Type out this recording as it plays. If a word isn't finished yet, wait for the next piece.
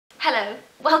Hello,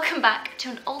 welcome back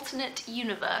to an alternate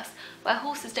universe where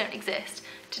horses don't exist.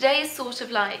 Today is sort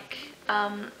of like,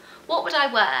 what would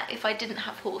I wear if I didn't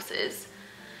have horses?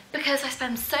 Because I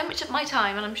spend so much of my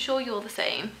time, and I'm sure you're the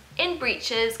same, in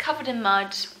breeches, covered in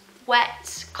mud,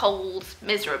 wet, cold,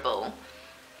 miserable.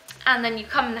 And then you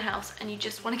come in the house and you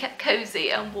just want to get cozy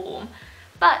and warm.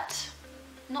 But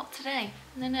not today,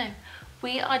 no.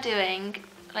 We are doing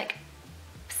like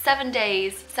 7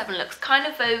 days, 7 looks, kind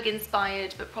of Vogue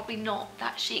inspired, but probably not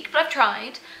that chic. But I've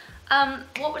tried.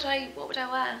 What would I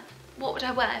wear? What would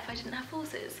I wear if I didn't have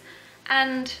horses?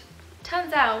 And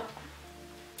turns out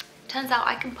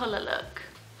I can pull a look.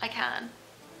 I can.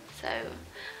 So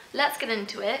let's get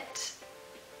into it.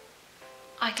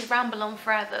 I could ramble on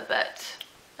forever, but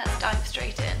let's dive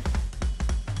straight in.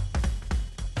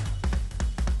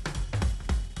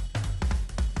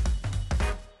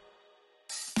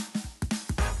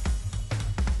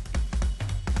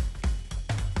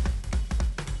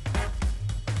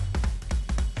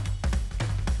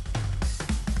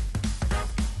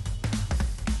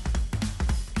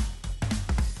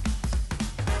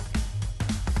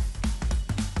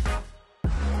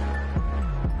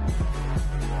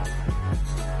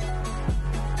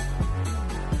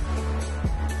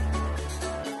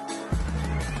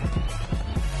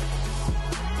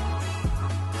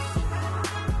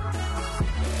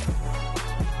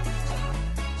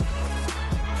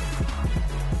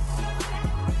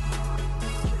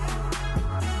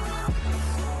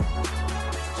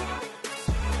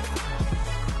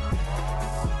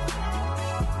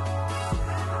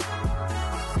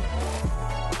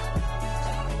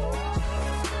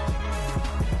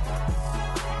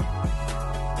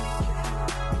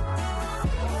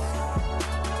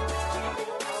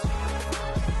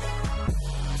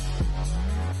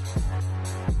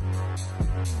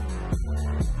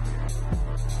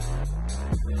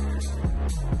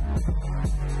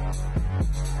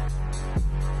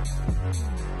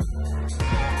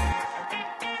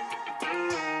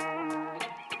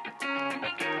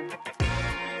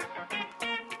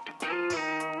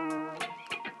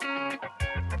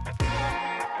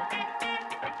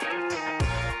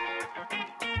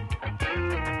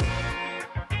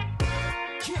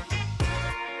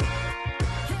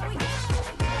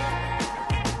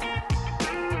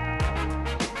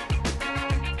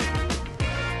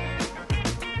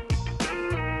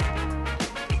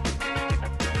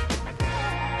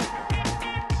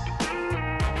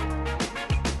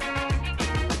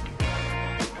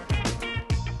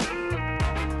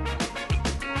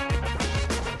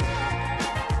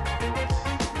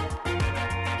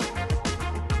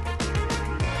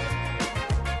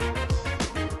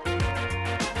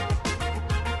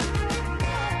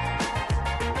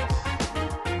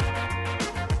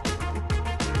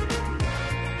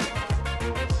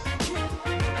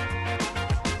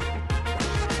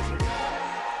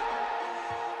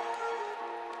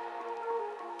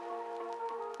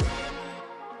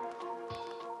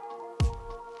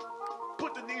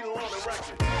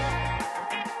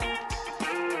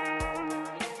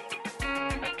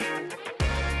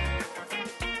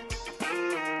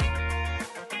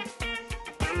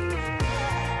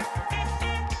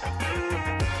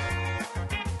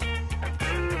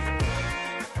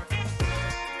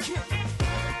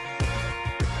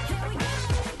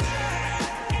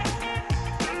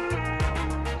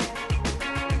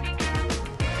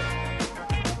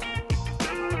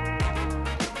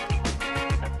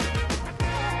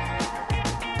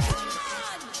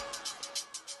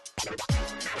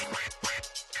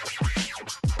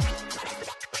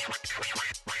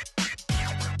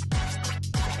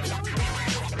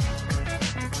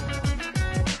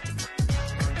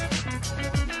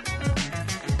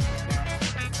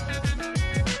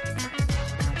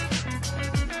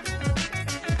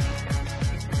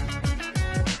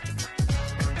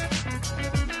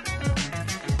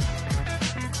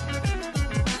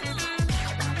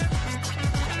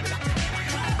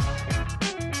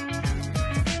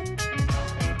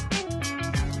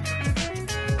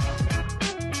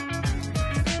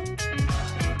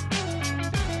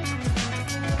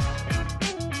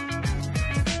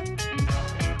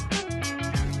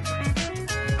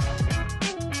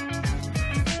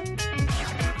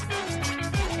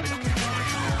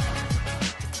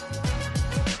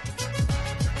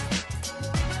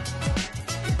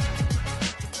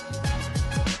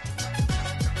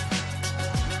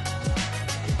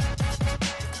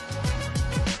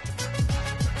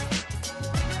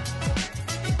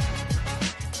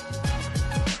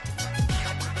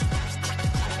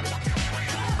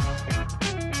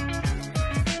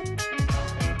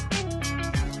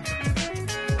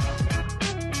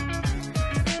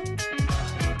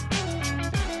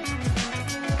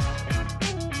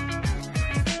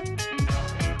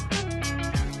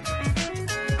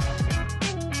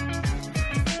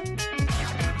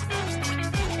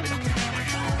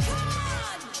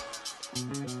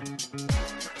 bye.